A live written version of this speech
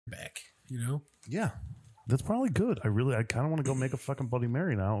back, you know? Yeah. That's probably good. I kind of want to go make a fucking Bloody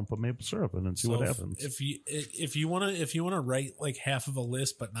Mary now and put maple syrup in and see what happens. If you want to write like half of a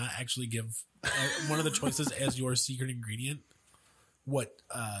list, but not actually give one of the choices as your secret ingredient, what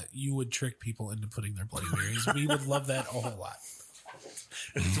you would trick people into putting their Bloody Marys, we would love that a whole lot.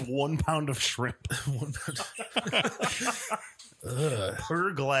 It's 1 pound of shrimp. 1 pound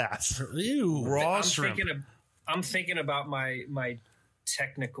per glass. Ew. Raw shrimp. I'm thinking about my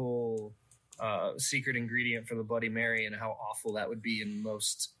technical secret ingredient for the Bloody Mary and how awful that would be in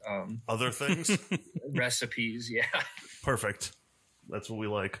most other things recipes. Yeah, perfect. That's what we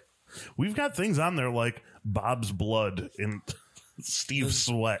like. We've got things on there like Bob's blood and Steve's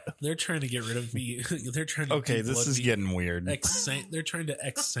sweat. They're trying to get rid of me. They're trying to this is getting weird. They're trying to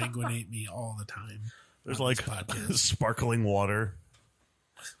exsanguinate me all the time. There's like sparkling water.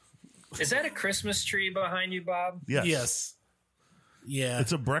 Is that a Christmas tree behind you, Bob? Yes. Yeah.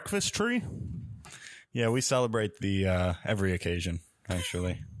 It's a breakfast tree? Yeah, we celebrate the every occasion,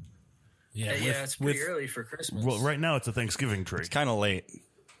 actually. Yeah, it's pretty early for Christmas. Well, right now it's a Thanksgiving tree. It's kind of late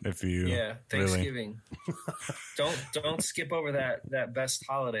if you Thanksgiving. Really. Don't skip over that best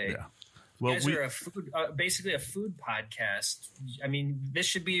holiday. Yeah. Well, you guys are basically a food podcast. I mean, this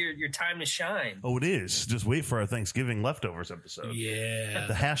should be your time to shine. Oh, it is. Just wait for our Thanksgiving leftovers episode. Yeah.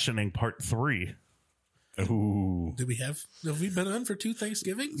 The Hashioning Part 3. Ooh. Have we been on for 2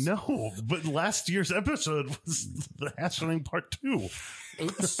 Thanksgivings? No, but last year's episode was the Hashioning Part 2.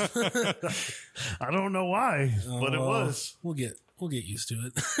 Oops. I don't know why, but it was. We'll get used to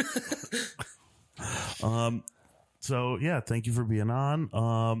it. So yeah, thank you for being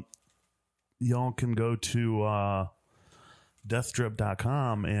on. Y'all can go to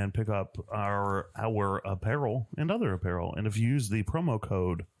deathdrip.com and pick up our apparel and other apparel. And if you use the promo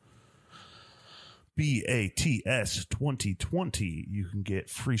code BATS 2020, you can get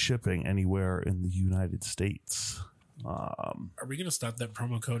free shipping anywhere in the United States. Are we going to stop that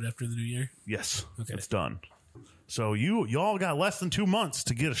promo code after the new year? Yes. Okay. It's done. So y'all got less than 2 months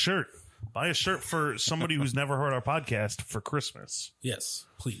to get a shirt. Buy a shirt for somebody who's never heard our podcast for Christmas. Yes,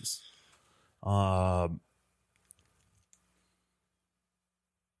 please. Buy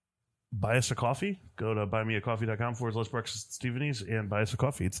us a coffee. Go to buymeacoffee.com/breakfast at Stevenies and buy us a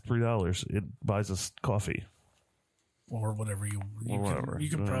coffee. It's $3. It buys us coffee. Or whatever you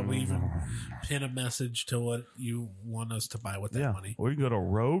can probably even pin a message to what you want us to buy with that money. Or you can go to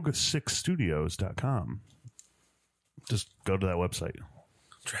rogue6studios.com. Just go to that website.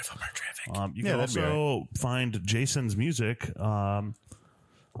 Drive up our traffic. You can also find Jason's music on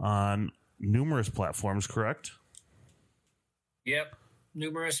numerous platforms, correct? Yep.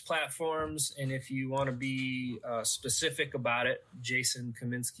 Numerous platforms. And if you want to be specific about it,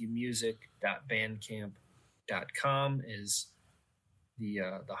 jasonkaminskimusic.bandcamp.com is the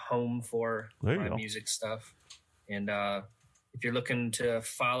home for my music stuff. And if you're looking to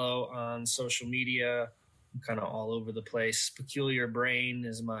follow on social media, I'm kind of all over the place. Peculiar Brain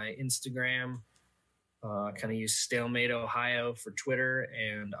is my Instagram. I kind of use Stalemate Ohio for Twitter,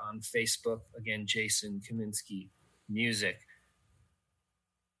 and on Facebook, again, Jason Kaminski Music.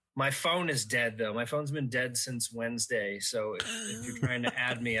 My phone is dead, though. My phone's been dead since Wednesday. So if you're trying to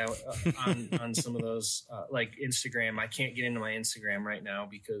add me on some of those, like Instagram, I can't get into my Instagram right now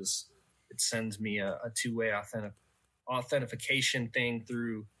because it sends me a two-way authentication thing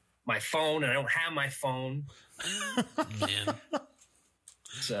through my phone, and I don't have my phone. Man.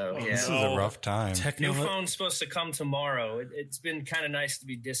 So, yeah. This is a rough time. New phone's supposed to come tomorrow. It's been kind of nice to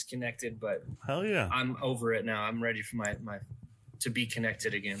be disconnected, but hell yeah, I'm over it now. I'm ready for my to be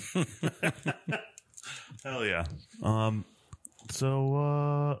connected again. Hell yeah.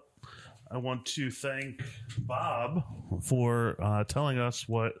 So I want to thank Bob for telling us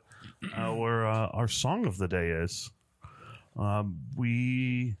what our song of the day is. I'll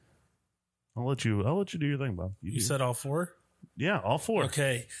let you do your thing, Bob. You said all 4? Yeah, all 4.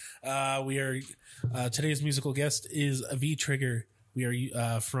 Okay. We are today's musical guest is V Trigger. We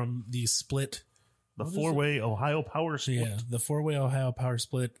are from the Split. The 4-way Ohio Power Split. Yeah, the 4-way Ohio Power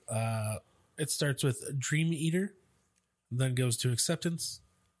Split. It starts with Dream Eater, then goes to Acceptance,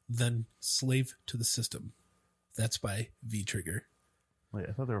 then Slave to the System. That's by V Trigger. Wait,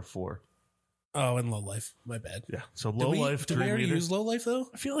 I thought there were 4. Oh, and Low Life. My bad. Yeah. So Low Life. Did we already use Low Life though?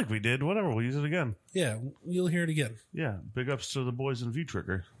 I feel like we did. Whatever. We'll use it again. Yeah, you'll hear it again. Yeah. Big ups to the boys in V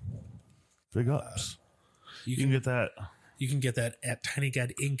Trigger. Big ups. You can get that. You can get that at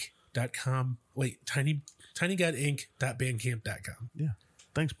tinygodinc.com. Wait, tinygodinc.bandcamp.com. Yeah.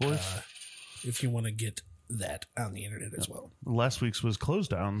 Thanks, boys. If you want to get that on the internet as well. Last week's was Close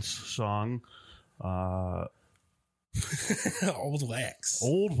Down's song. Old wax.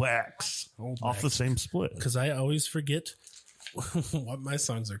 Old Wax. Off the same split. Because I always forget what my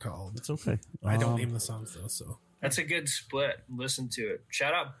songs are called. It's okay. I don't name the songs though, so That's a good split. Listen to it.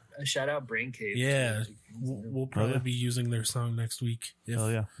 Shout out Brain Cave. yeah, we'll probably be using their song next week.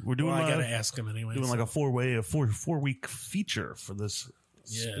 Hell yeah, we're doing. I gotta ask them anyway. Doing like a four week feature for this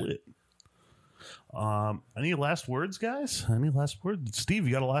split. Any last words, guys? Any last words? Steve,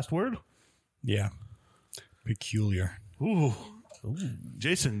 you got a last word? Yeah. Peculiar. Ooh.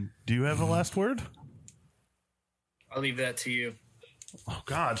 Jason, do you have a last word? I'll leave that to you. Oh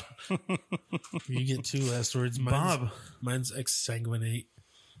God. You get 2 last words. Mine's exsanguinate.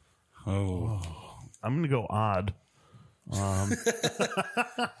 Oh. I'm gonna go odd.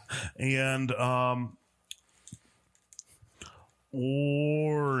 And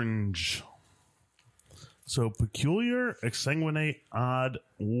orange. So peculiar, exsanguinate, odd,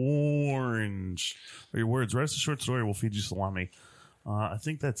 orange. Are your words. Write us a short story. We'll feed you salami. I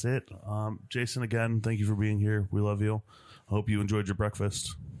think that's it. Jason, again, thank you for being here. We love you. Hope you enjoyed your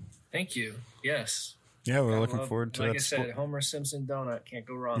breakfast. Thank you. Yes. Yeah, we're looking forward to like that. I said, Homer Simpson donut. Can't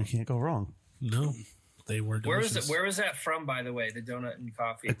go wrong. You can't go wrong. No, they were delicious. Where was that from, by the way? The donut and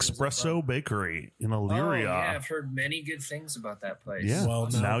coffee. Expresso Bakery in Elyria. Oh, yeah, I've heard many good things about that place. Yeah. Well,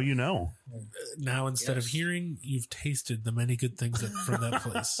 now you know. Now, instead of hearing, you've tasted the many good things from that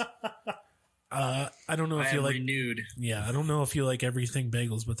place. I don't know if you like renewed. Yeah, I don't know if you like everything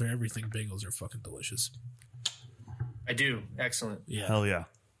bagels, but their everything bagels are fucking delicious. I do. Excellent. Yeah. Hell yeah.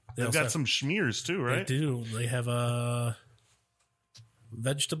 They've got some schmears too, right? They do. They have a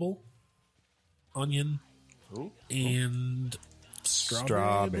vegetable, onion, and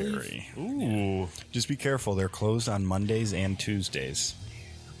strawberry. Ooh. Just be careful. They're closed on Mondays and Tuesdays.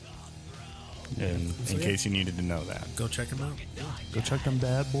 In case you needed to know that. Go check them out. Go check them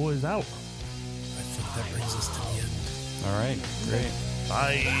bad boys out. I think that brings us to the end. All right. Great.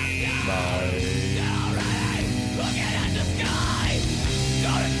 Bye. Looking at the sky,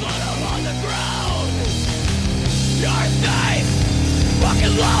 got a photo on the ground. You're safe,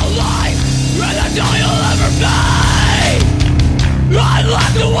 fucking low life, and that's all you'll ever be. I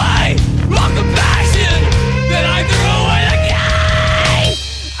locked away from the passion that I threw away the key.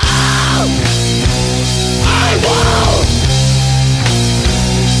 Oh, I won't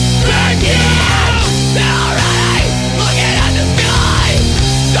forgive. They're already looking at the sky,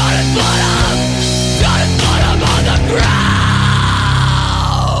 got a photo. On the ground.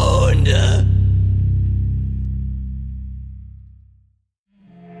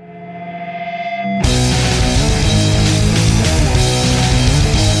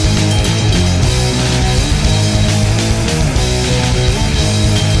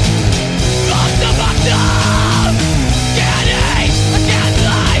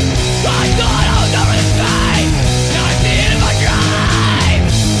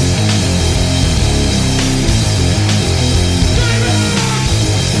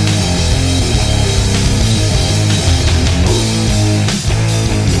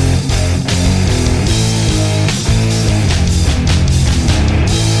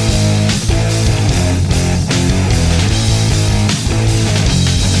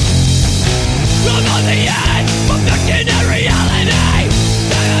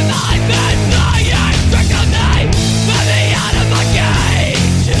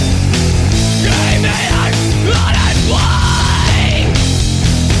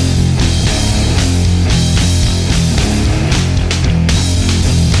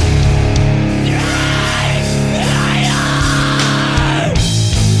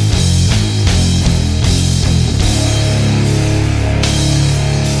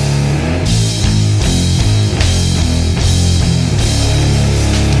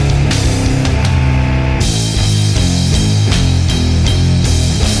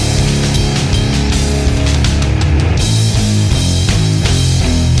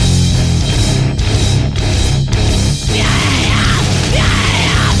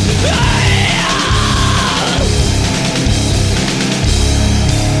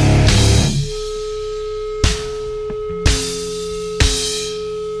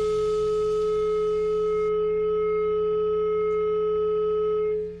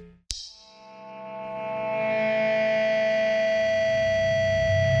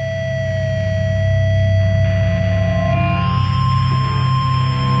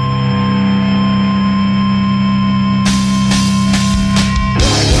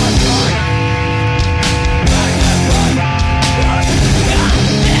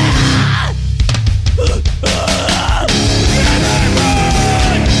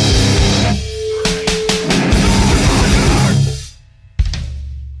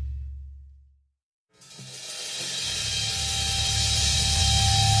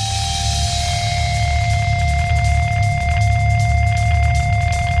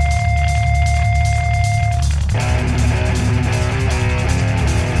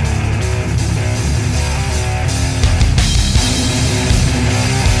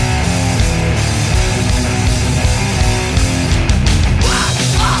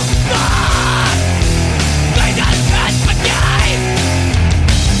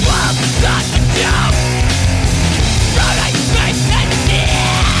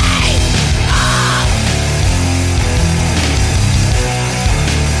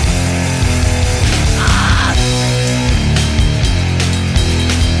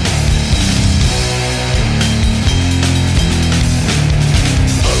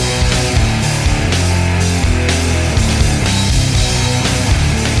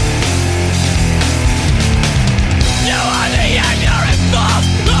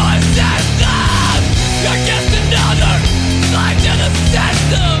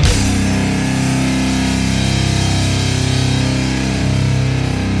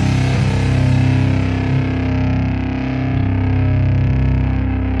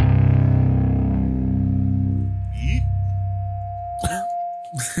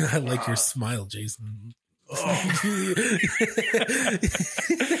 I like your smile, Jason.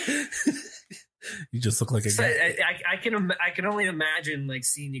 You just look like a So guy. I can only imagine like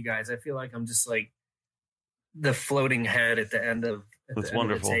seeing you guys. I feel like I'm just like the floating head at the end of That's the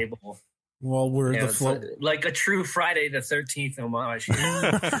wonderful. table. Well, we're Yeah, the it's float. like a true Friday the 13th homage.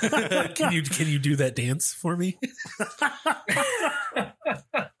 Can you do that dance for me?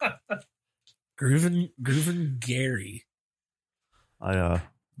 Groovin' Gary.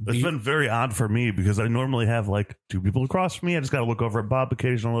 It's been very odd for me because I normally have like two people across from me. I just got to look over at Bob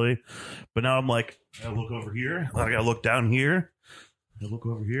occasionally. But now I'm like, I gotta look over here. I got to look down here. I look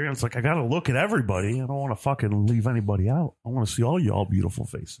over here. And it's like, I got to look at everybody. I don't want to fucking leave anybody out. I want to see all y'all beautiful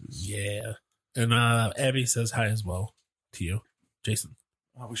faces. Yeah. And Abby says hi as well to you, Jason.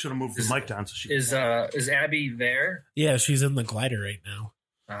 Oh, we should have moved the mic down so she Is Abby there? Yeah, she's in the glider right now.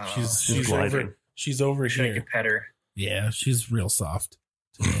 Oh, She's over. She's over wish I here. could pet her. Yeah, she's real soft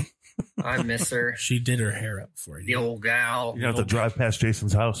today. I miss her. She did her hair up for The you. old gal. You have to drive past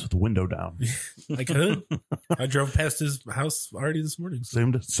Jason's house with the window down. I could. I drove past his house already this morning.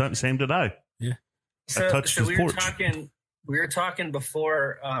 So. Same did I. So, touched his we porch. We were talking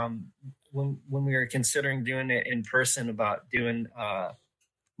before when we were considering doing it in person about doing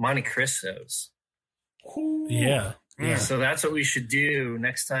Monte Cristos. Yeah. Yeah. So that's what we should do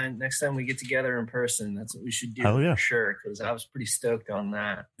next time we get together in person. That's what we should do Hell yeah. for sure. Because I was pretty stoked on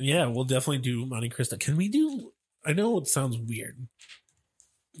that. Yeah, we'll definitely do Monte Cristo. Can we do? I know it sounds weird.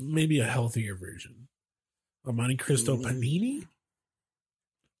 Maybe a healthier version. A Monte Cristo panini?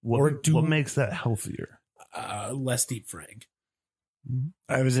 What makes that healthier? Less deep frying.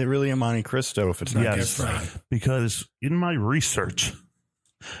 Is it really a Monte Cristo if it's not Yes. deep fried? Because in my research,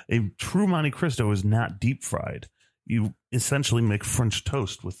 a true Monte Cristo is not deep fried. You essentially make French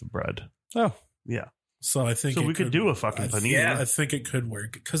toast with the bread. Oh, Yeah. So I think So we could do a fucking panini. Yeah. I think it could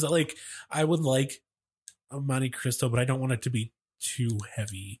work because, like, I would like a Monte Cristo, but I don't want it to be too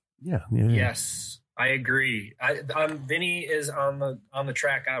heavy. Yeah. Yes, I agree. Vinny is on the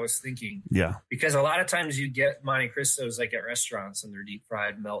track I was thinking, Yeah. because a lot of times you get Monte Cristos like at restaurants and they're deep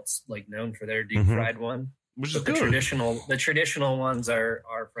fried melts, like known for their deep Mhm. fried one. Which is But good. the traditional ones are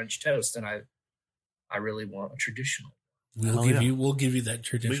French toast, and I really want a traditional. We'll give you that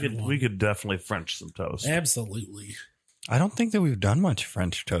traditional one. We could definitely French some toast. Absolutely. I don't think that we've done much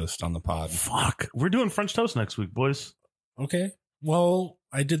French toast on the pod. Fuck. We're doing French toast next week, boys. Okay. Well,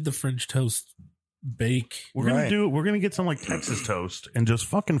 I did the French toast bake. We're gonna get some like Texas toast and just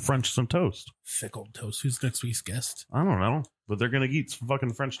fucking French some toast. Fickle toast. Who's next week's guest? I don't know, but they're gonna eat some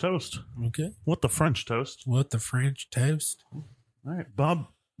fucking French toast. Okay. What the French toast? What, the French toast? All right, Bob,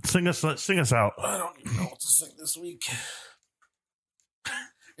 sing us out. I don't even know what to sing this week.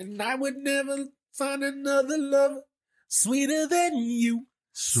 And I would never find another lover sweeter than you.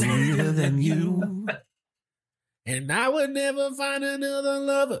 Sweeter than you. And I would never find another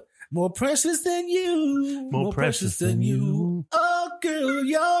lover more precious than you. More precious than you. Oh, girl,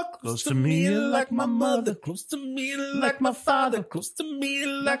 you're close to me like my mother. Close to me like my father. Close to me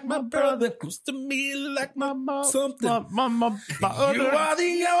like my brother. Close to me like my something. You are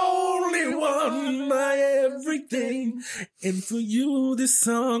the only one, my everything. And for you, this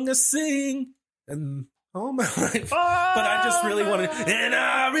song I sing. And all my life. But I just really wanted, and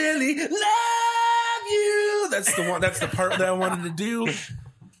I really love you. That's the one. That's the part that I wanted to do.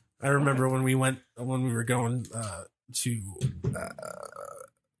 I remember when we were going to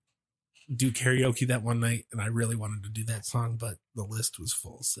do karaoke that one night, and I really wanted to do that song, but the list was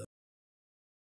full. So